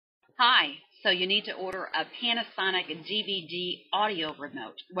Hi, so you need to order a Panasonic DVD audio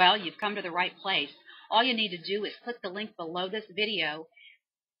remote. Well, you've come to the right place. All you need to do is click the link below this video,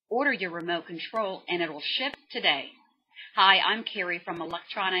 order your remote control, and it'll ship today. Hi, I'm Carrie from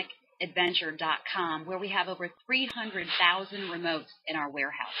electronicadventure.com, where we have over 300,000 remotes in our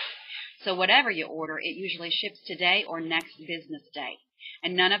warehouse. So whatever you order, it usually ships today or next business day.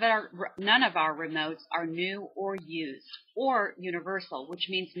 And none of our remotes are new or used or universal, which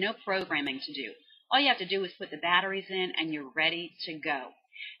means no programming to do. All you have to do is put the batteries in and you're ready to go.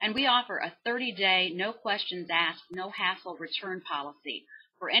 And we offer a 30-day, no questions asked, no hassle return policy.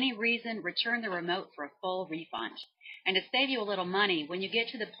 For any reason, return the remote for a full refund. And to save you a little money, when you get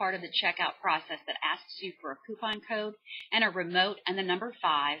to the part of the checkout process that asks you for a coupon code, enter remote and the number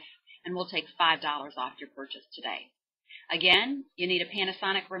 5, and we'll take $5 off your purchase today. Again, you need a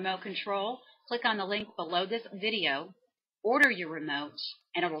Panasonic remote control. Click on the link below this video, order your remote,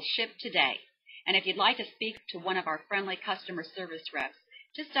 and it will ship today. And if you'd like to speak to one of our friendly customer service reps,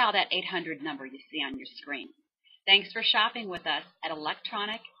 just dial that 800 number you see on your screen. Thanks for shopping with us at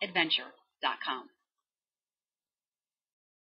electronicadventure.com.